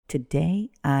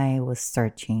Today I was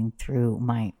searching through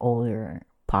my older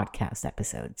podcast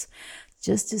episodes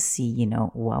just to see,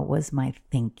 what was my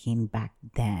thinking back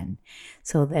then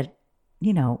so that,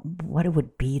 what it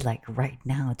would be like right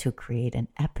now to create an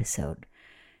episode,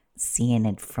 seeing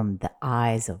it from the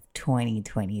eyes of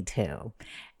 2022.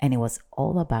 And it was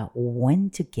all about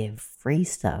when to give free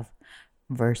stuff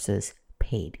versus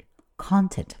paid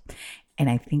content. And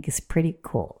I think it's pretty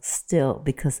cool still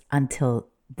because until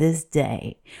this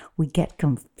day, we get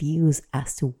confused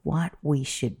as to what we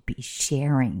should be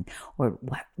sharing or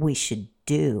what we should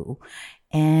do.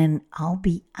 And I'll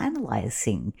be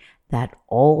analyzing that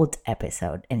old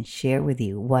episode and share with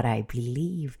you what I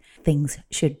believe things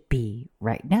should be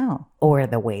right now, or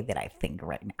the way that I think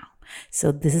right now.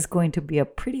 So this is going to be a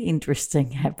pretty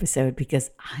interesting episode because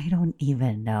I don't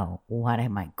even know what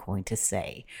am I going to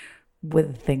say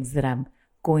with the things that I'm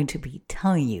going to be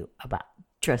telling you about.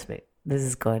 Trust me, this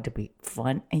is going to be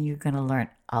fun and you're going to learn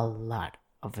a lot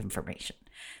of information.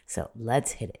 So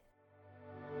let's hit it.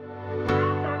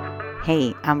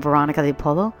 Hey, I'm Veronica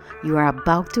DiPolo. You are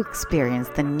about to experience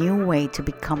the new way to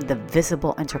become the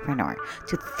visible entrepreneur,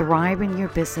 to thrive in your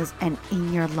business and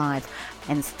in your life,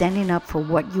 and standing up for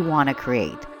what you want to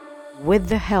create. With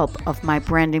the help of my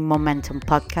Branding Momentum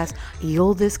podcast,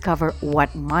 you'll discover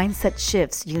what mindset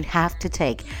shifts you have to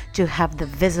take to have the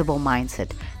visible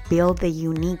mindset, build the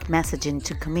unique messaging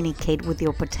to communicate with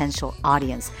your potential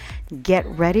audience. Get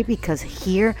ready because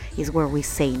here is where we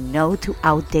say no to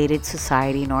outdated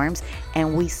society norms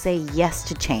and we say yes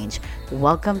to change.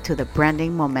 Welcome to the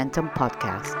Branding Momentum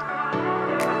podcast.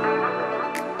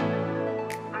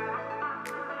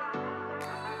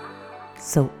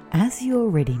 So, as you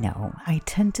already know, I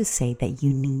tend to say that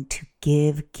you need to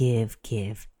give,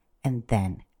 and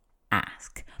then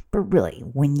ask. But really,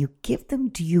 when you give them,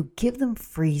 do you give them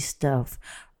free stuff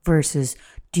versus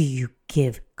do you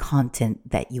give content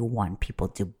that you want people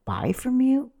to buy from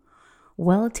you?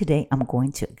 Well, today I'm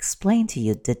going to explain to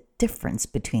you the difference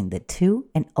between the two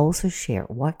and also share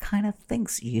what kind of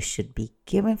things you should be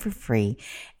giving for free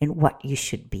and what you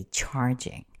should be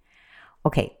charging.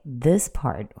 Okay, this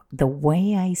part, the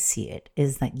way I see it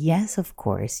is that yes, of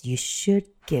course, you should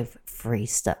give free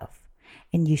stuff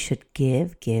and you should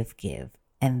give,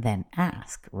 and then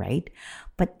ask, right?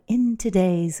 But in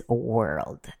today's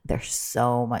world, there's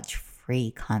so much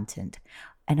free content.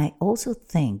 And I also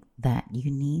think that you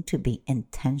need to be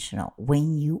intentional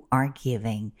when you are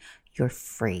giving your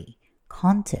free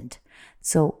content.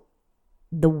 So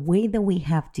the way that we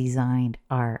have designed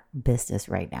our business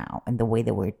right now and the way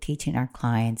that we're teaching our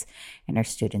clients and our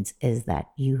students is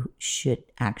that you should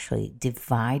actually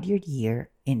divide your year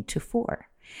into 4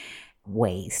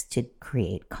 ways to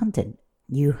create content.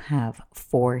 You have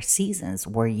 4 seasons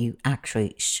where you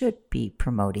actually should be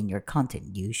promoting your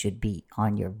content. You should be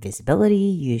on your visibility,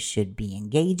 you should be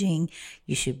engaging,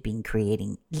 you should be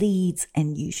creating leads,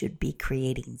 and you should be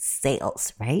creating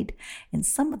sales, right? And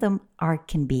some of them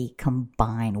can be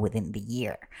combined within the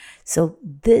year. So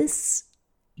this,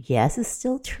 yes, is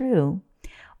still true,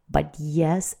 but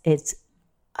yes, it's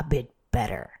a bit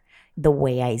better. The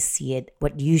way I see it,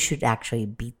 what you should actually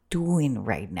be doing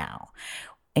right now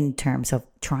in terms of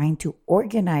trying to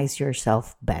organize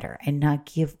yourself better and not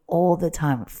give all the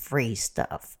time free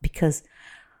stuff. Because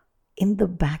in the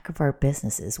back of our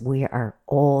businesses, we are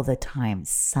all the time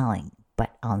selling.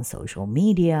 But on social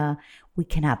media, we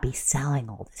cannot be selling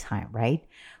all the time, right?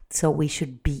 So we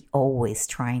should be always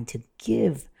trying to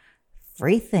give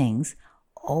free things,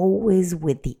 always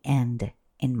with the end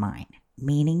in mind,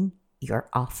 meaning your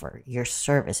offer, your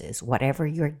services, whatever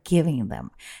you're giving them,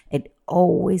 it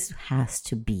always has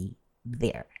to be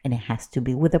there and it has to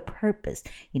be with a purpose.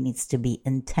 It needs to be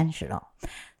intentional.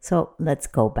 So let's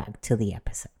go back to the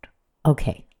episode.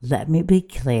 Okay, let me be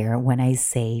clear when I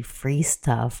say free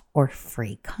stuff or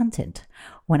free content.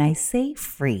 When I say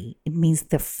free, it means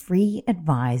the free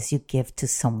advice you give to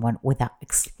someone without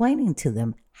explaining to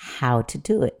them how to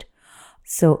do it.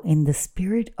 So in the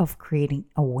spirit of creating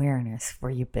awareness for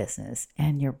your business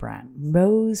and your brand,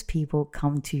 most people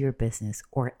come to your business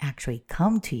or actually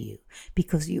come to you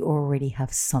because you already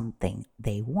have something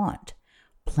they want,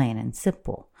 plain and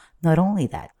simple. Not only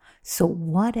that, so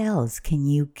what else can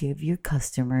you give your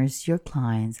customers, your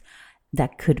clients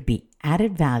that could be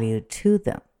added value to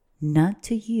them, not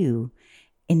to you,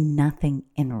 and nothing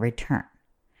in return?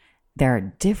 There are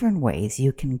different ways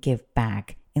you can give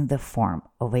back in the form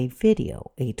of a video,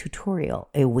 a tutorial,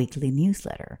 a weekly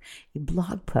newsletter, a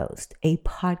blog post, a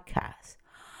podcast.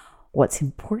 What's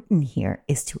important here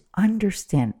is to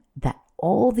understand that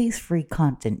all these free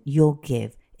content you'll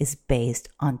give is based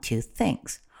on 2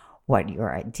 things: what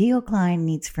your ideal client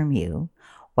needs from you,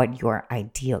 what your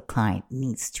ideal client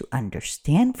needs to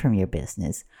understand from your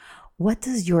business. What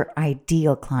does your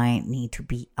ideal client need to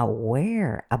be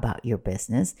aware about your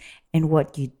business, and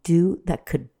what you do that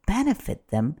could benefit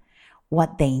them,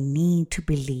 what they need to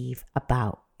believe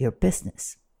about your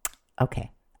business?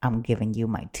 Okay, I'm giving you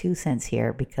my 2 cents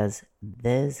here because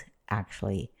this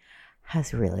actually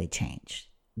has really changed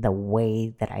the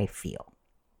way that I feel.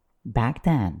 Back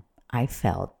then, I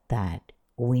felt that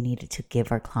we needed to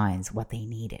give our clients what they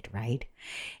needed, right?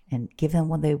 And give them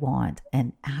what they want.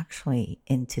 And actually,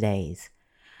 in today's,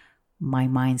 my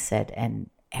mindset and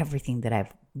everything that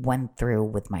I've went through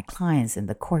with my clients and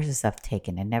the courses I've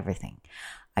taken and everything,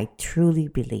 I truly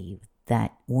believe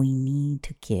that we need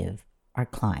to give our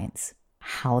clients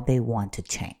how they want to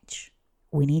change.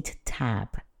 We need to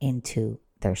tap into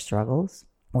their struggles.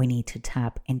 We need to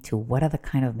tap into what are the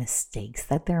kind of mistakes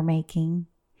that they're making.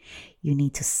 You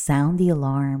need to sound the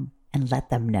alarm and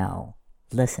let them know,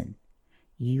 listen,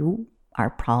 you are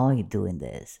probably doing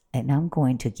this, and I'm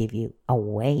going to give you a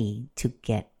way to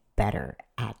get better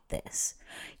at this.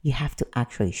 You have to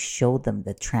actually show them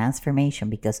the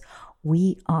transformation, because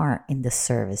we are in the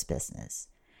service business.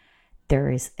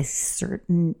 There is a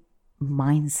certain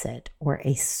mindset or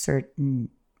a certain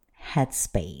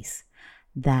headspace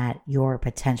that your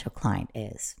potential client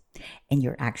is. And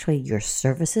your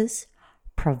services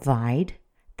provide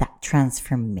that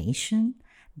transformation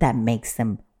that makes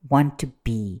them want to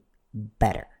be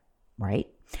better, right?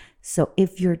 So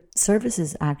if your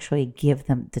services actually give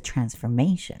them the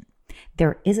transformation,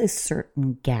 there is a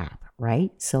certain gap,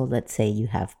 right? So let's say you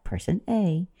have person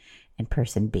A and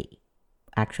person B.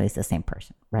 Actually, it's the same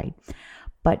person, right?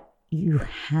 But you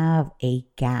have a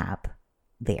gap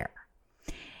there.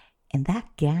 And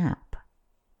that gap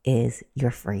is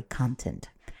your free content.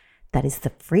 That is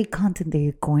the free content that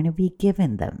you're going to be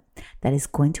giving them, that is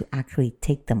going to actually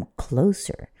take them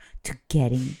closer to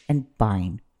getting and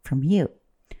buying from you.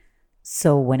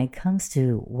 So when it comes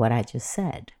to what I just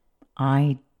said,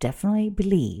 I definitely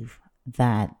believe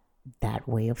that that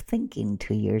way of thinking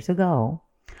 2 years ago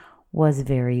was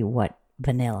very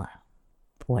vanilla,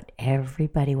 what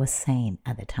everybody was saying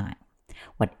at the time,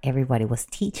 what everybody was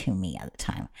teaching me at the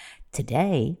time.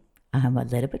 Today, I'm a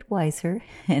little bit wiser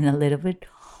and a little bit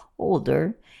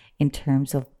older in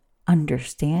terms of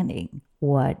understanding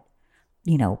what,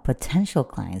 potential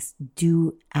clients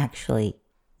do actually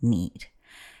need.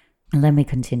 And let me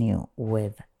continue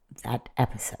with that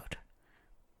episode.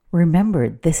 Remember,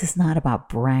 this is not about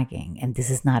bragging, and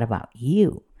this is not about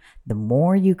you. The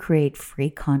more you create free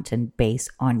content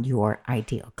based on your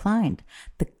ideal client,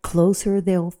 the closer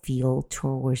they'll feel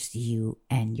towards you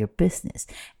and your business,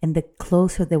 and the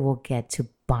closer they will get to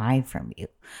buy from you.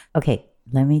 Okay,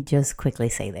 let me just quickly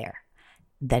say there,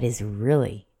 that is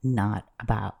really not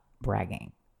about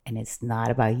bragging, and it's not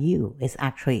about you. It's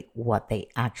actually what they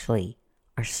actually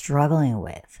are struggling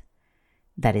with.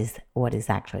 That is what is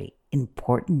actually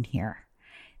important here.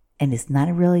 And it's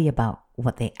not really about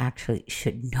what they actually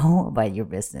should know about your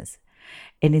business.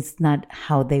 And it's not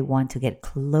how they want to get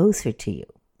closer to you.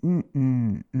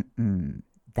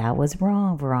 That was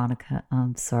wrong, Veronica.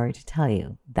 I'm sorry to tell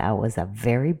you. That was a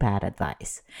very bad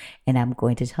advice. And I'm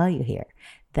going to tell you here,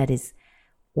 that is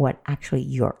what actually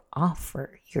your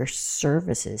offer, your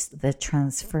services, the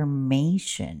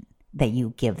transformation that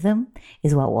you give them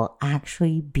is what will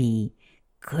actually be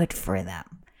good for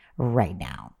them right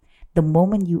now. The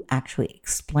moment you actually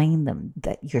explain them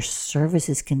that your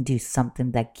services can do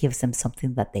something that gives them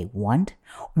something that they want,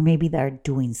 or maybe they're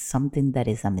doing something that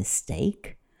is a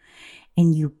mistake,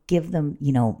 and you give them,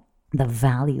 the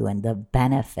value and the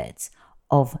benefits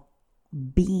of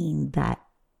being that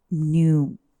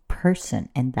new person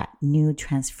and that new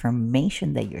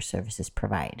transformation that your services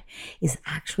provide, is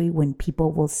actually when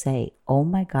people will say, oh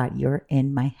my God, you're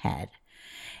in my head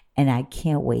and I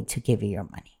can't wait to give you your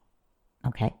money.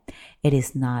 Okay. It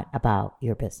is not about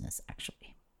your business,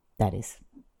 actually. That is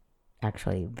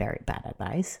actually very bad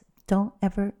advice. Don't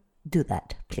ever do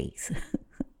that, please.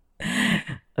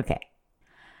 Okay.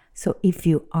 So if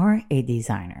you are a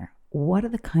designer, what are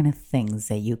the kind of things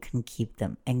that you can keep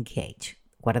them engaged?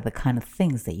 What are the kind of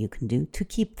things that you can do to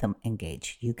keep them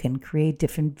engaged? You can create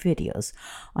different videos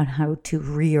on how to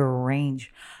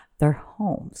rearrange their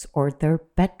homes or their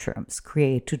bedrooms,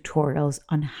 create tutorials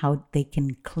on how they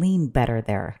can clean better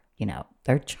their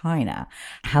china,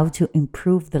 how to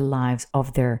improve the lives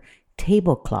of their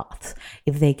tablecloths,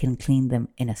 if they can clean them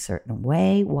in a certain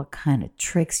way, what kind of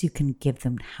tricks you can give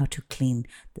them, how to clean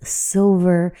the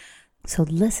silver. So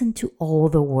listen to all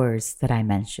the words that I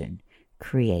mentioned: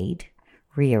 create,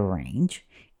 rearrange,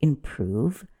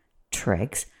 improve,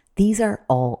 tricks. These are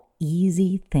all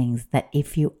easy things that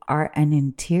if you are an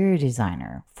interior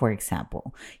designer, for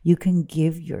example, you can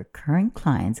give your current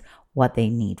clients what they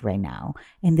need right now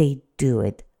and they do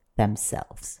it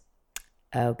themselves.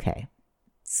 Okay,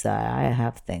 so I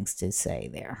have things to say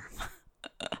there.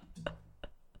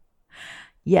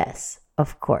 Yes,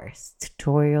 of course,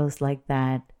 tutorials like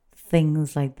that,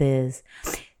 things like this,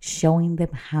 showing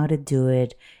them how to do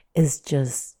it is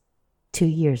just 2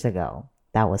 years ago.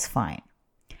 That was fine,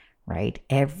 right?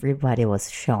 Everybody was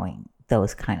showing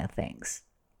those kind of things.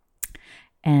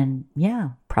 And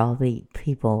yeah, probably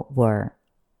people were,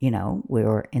 we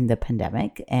were in the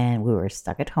pandemic and we were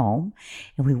stuck at home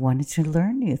and we wanted to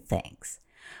learn new things.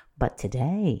 But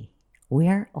today, we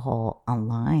are all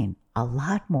online a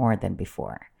lot more than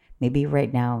before. Maybe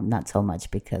right now, not so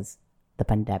much because the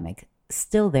pandemic is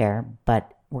still there,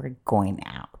 but we're going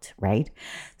out, right?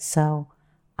 So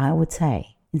I would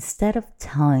say instead of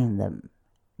telling them,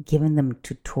 giving them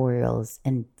tutorials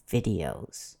and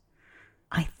videos,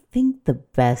 I think the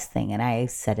best thing, and I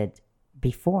said it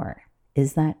before,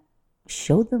 is that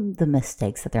show them the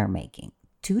mistakes that they're making.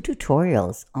 Do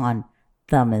tutorials on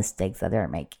the mistakes that they're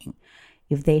making.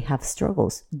 If they have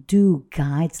struggles, do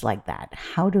guides like that.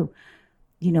 How to,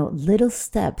 little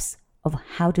steps of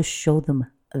how to show them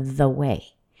the way.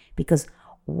 Because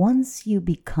once you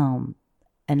become,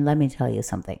 and let me tell you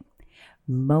something,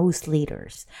 most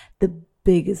leaders, the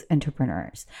biggest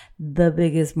entrepreneurs, the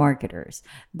biggest marketers,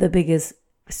 the biggest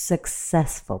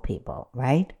successful people,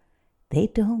 right? They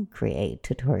don't create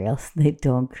tutorials. They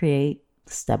don't create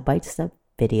step-by-step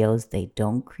videos. They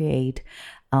don't create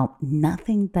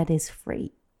nothing that is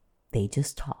free. They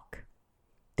just talk.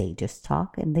 They just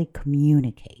talk and they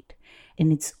communicate.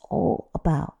 And it's all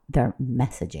about their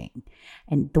messaging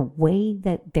and the way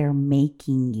that they're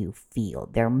making you feel.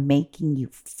 They're making you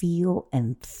feel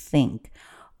and think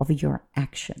of your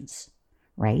actions,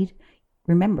 right?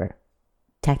 Remember,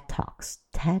 TED Talks.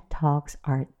 TED Talks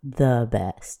are the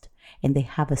best and they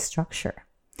have a structure.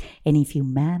 And if you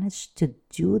manage to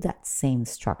do that same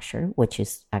structure, which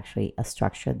is actually a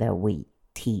structure that we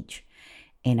teach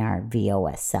in our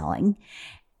VOS selling,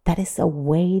 that is a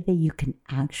way that you can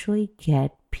actually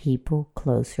get people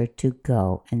closer to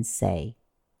go and say,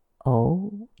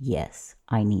 oh, yes,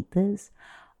 I need this.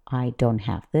 I don't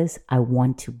have this. I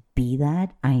want to be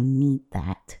that. I need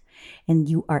that. And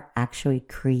you are actually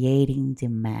creating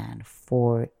demand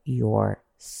for your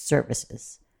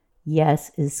services. Yes,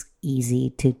 it's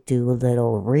easy to do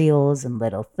little reels and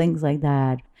little things like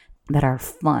that are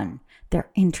fun. They're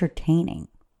entertaining.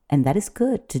 And that is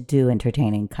good to do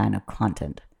entertaining kind of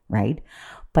content, right?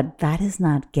 But that is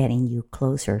not getting you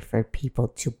closer for people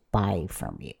to buy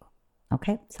from you.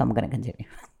 Okay, so I'm going to continue.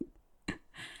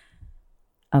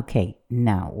 Okay,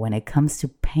 now when it comes to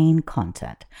paying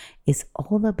content, it's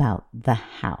all about the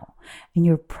how. And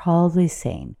you're probably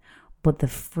saying, but the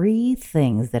free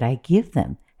things that I give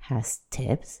them has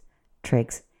tips,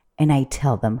 tricks, and I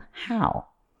tell them how.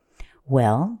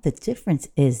 Well, the difference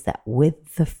is that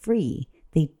with the free,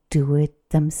 they do it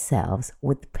themselves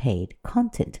with paid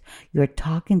content. You're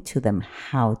talking to them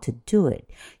how to do it.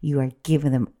 You are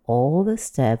giving them all the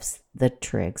steps, the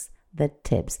tricks, the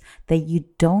tips that you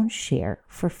don't share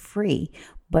for free,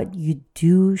 but you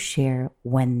do share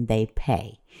when they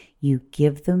pay. You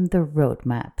give them the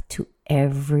roadmap to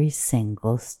every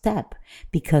single step,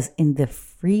 because in the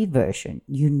free version,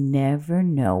 you never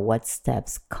know what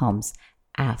steps comes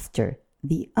after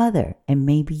the other. And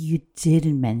maybe you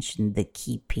didn't mention the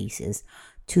key pieces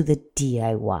to the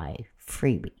DIY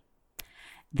freebie.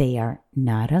 They are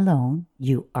not alone.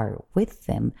 You are with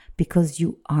them because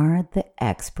you are the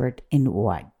expert in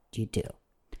what you do.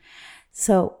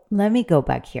 So let me go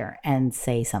back here and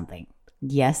say something.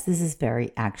 Yes, this is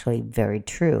actually very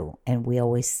true. And we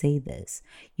always say this.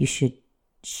 You should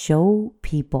show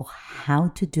people how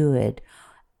to do it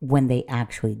when they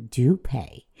actually do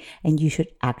pay. And you should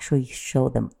actually show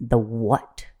them the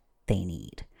what they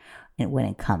need. And when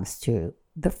it comes to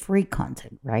the free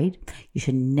content, right? You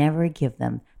should never give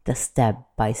them the step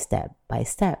by step by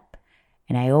step.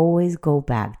 And I always go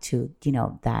back to,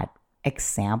 that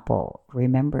example.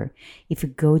 Remember, if you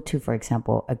go to, for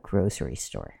example, a grocery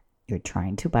store, you're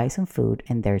trying to buy some food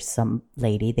and there's some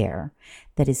lady there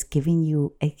that is giving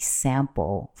you a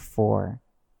sample for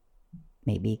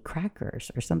maybe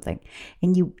crackers or something,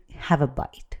 and you have a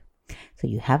bite. So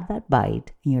you have that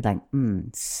bite and you're like,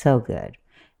 so good.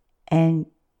 And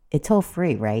it's all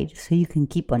free, right? So you can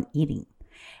keep on eating.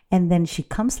 And then she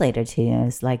comes later to you and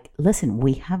is like, listen,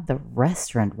 we have the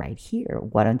restaurant right here.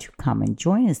 Why don't you come and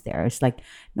join us there? It's like,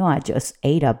 no, I just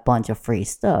ate a bunch of free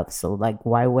stuff. So like,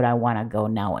 why would I want to go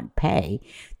now and pay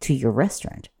to your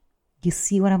restaurant? You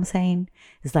see what I'm saying?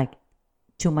 It's like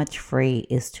too much free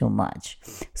is too much.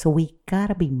 So we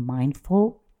gotta be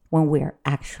mindful when we're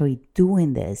actually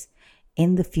doing this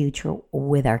in the future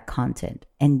with our content.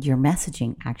 And your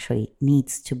messaging actually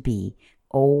needs to be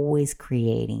always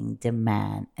creating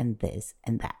demand and this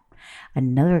and that.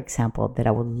 Another example that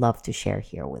I would love to share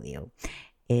here with you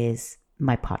is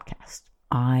my podcast.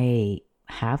 I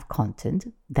have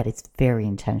content that is very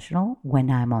intentional when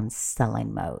I'm on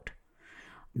selling mode.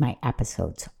 My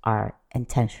episodes are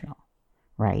intentional,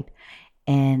 right?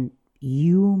 And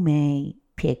you may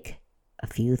pick a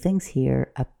few things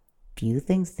here, a few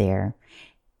things there,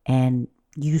 and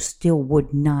you still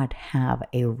would not have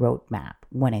a roadmap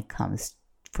when it comes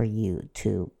for you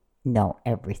to know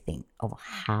everything of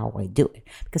how I do it,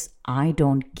 because I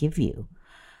don't give you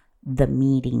the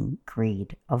meeting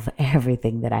greed of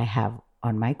everything that I have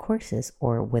on my courses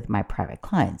or with my private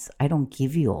clients. I don't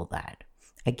give you all that.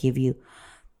 I give you,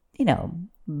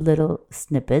 little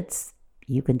snippets.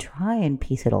 You can try and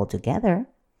piece it all together,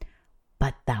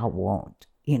 but that won't,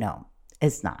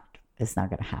 it's not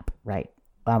going to happen, right?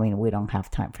 I mean, we don't have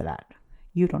time for that.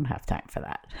 You don't have time for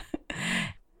that.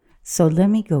 So let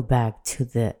me go back to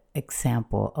the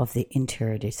example of the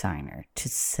interior designer to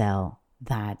sell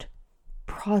that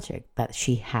project that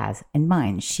she has in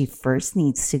mind. She first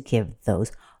needs to give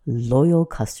those loyal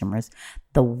customers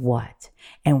the what.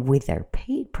 And with their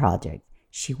paid project,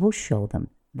 she will show them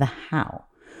the how.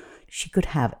 She could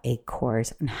have a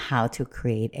course on how to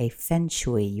create a feng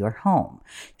shui your home.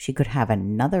 She could have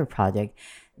another project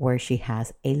where she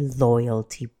has a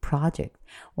loyalty project.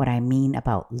 What I mean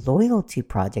about loyalty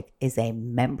project is a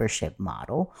membership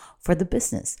model for the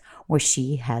business where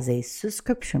she has a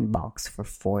subscription box for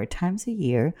 4 times a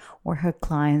year where her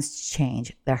clients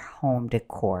change their home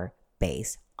decor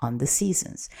based on the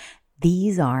seasons.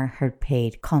 These are her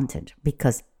paid content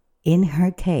because in her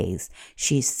case,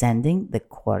 she's sending the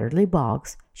quarterly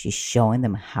box, she's showing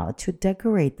them how to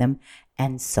decorate them,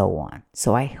 and so on.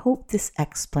 So I hope this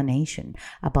explanation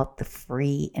about the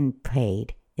free and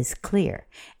paid is clear,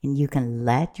 and you can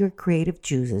let your creative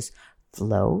juices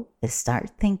flow and start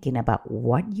thinking about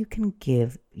what you can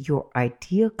give your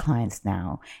ideal clients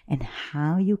now and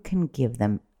how you can give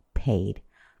them paid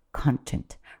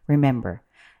content. Remember,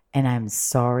 and I'm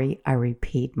sorry I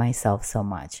repeat myself so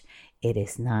much, it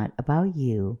is not about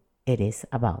you, it is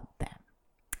about them.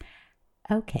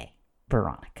 Okay,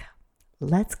 Veronica,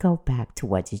 let's go back to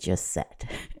what you just said.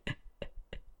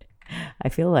 I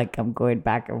feel like I'm going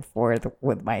back and forth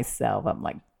with myself. I'm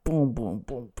like, boom, boom,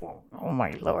 boom, boom. Oh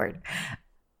my Lord.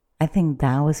 I think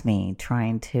that was me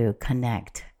trying to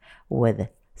connect with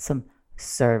some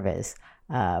service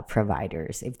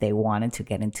providers if they wanted to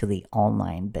get into the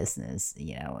online business,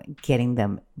 getting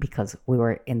them, because we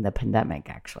were in the pandemic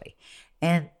actually.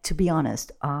 And to be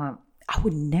honest, I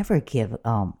would never give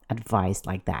advice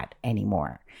like that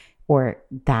anymore, or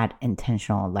that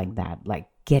intentional like that, like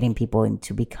getting people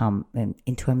into become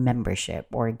into a membership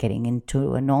or getting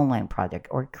into an online project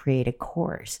or create a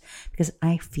course, because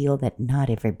I feel that not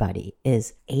everybody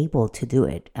is able to do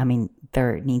it. I mean,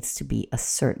 there needs to be a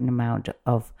certain amount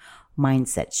of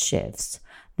mindset shifts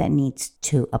that needs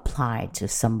to apply to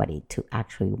somebody to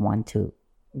actually want to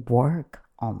work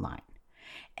online.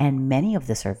 And many of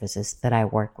the services that I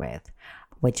work with,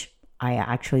 which I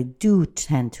actually do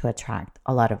tend to attract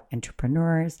a lot of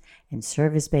entrepreneurs and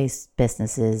service-based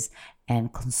businesses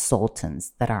and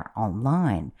consultants that are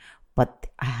online, but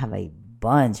I have a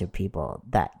bunch of people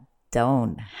that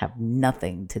don't have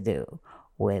nothing to do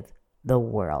with the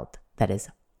world that is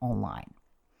online.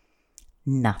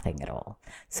 Nothing at all.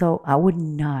 So I would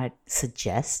not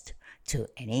suggest to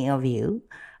any of you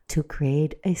to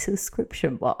create a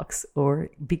subscription box or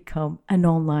become an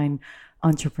online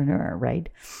entrepreneur, right?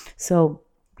 So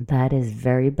that is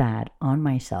very bad on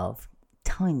myself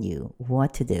telling you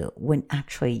what to do when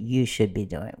actually you should be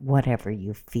doing whatever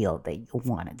you feel that you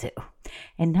want to do,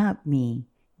 and not me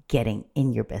getting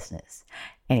in your business.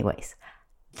 Anyways,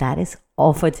 that is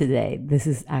all for today. This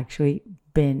has actually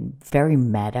been very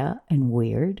meta and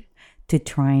weird to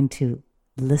trying to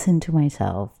listen to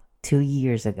myself 2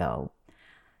 years ago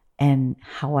and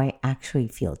how I actually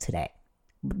feel today.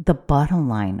 The bottom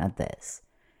line of this,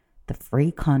 the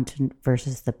free content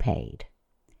versus the paid,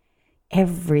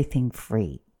 everything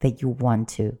free that you want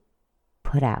to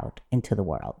put out into the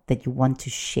world, that you want to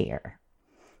share,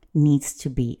 needs to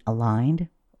be aligned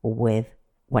with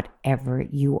whatever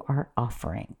you are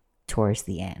offering towards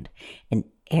the end. And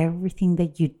everything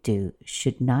that you do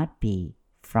should not be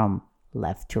from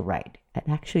left to right. It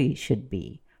actually should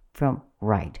be from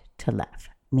right to left,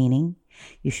 meaning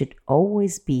you should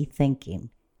always be thinking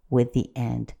with the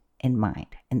end in mind.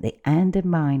 And the end in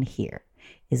mind here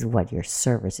is what your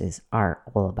services are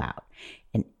all about.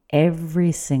 And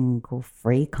every single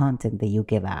free content that you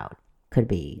give out could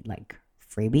be like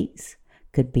freebies,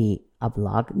 could be a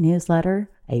blog newsletter,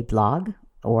 a blog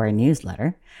or a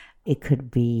newsletter. It could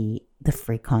be the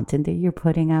free content that you're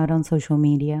putting out on social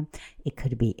media. It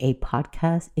could be a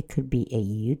podcast. It could be a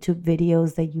YouTube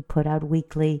videos that you put out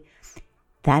weekly.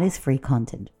 That is free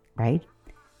content, right?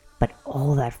 But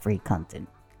all that free content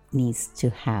needs to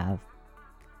have,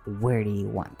 where do you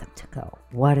want them to go?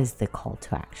 What is the call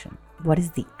to action? What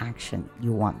is the action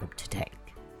you want them to take?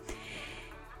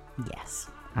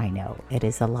 Yes, I know it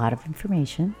is a lot of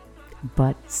information,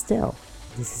 but still,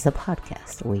 this is a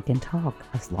podcast. We can talk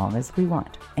as long as we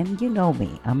want. And you know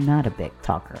me, I'm not a big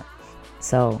talker.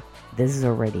 So this is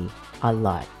already a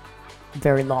lot,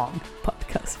 very long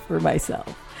podcast for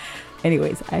myself.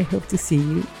 Anyways, I hope to see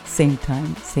you same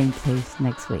time, same place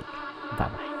next week.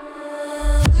 Bye-bye.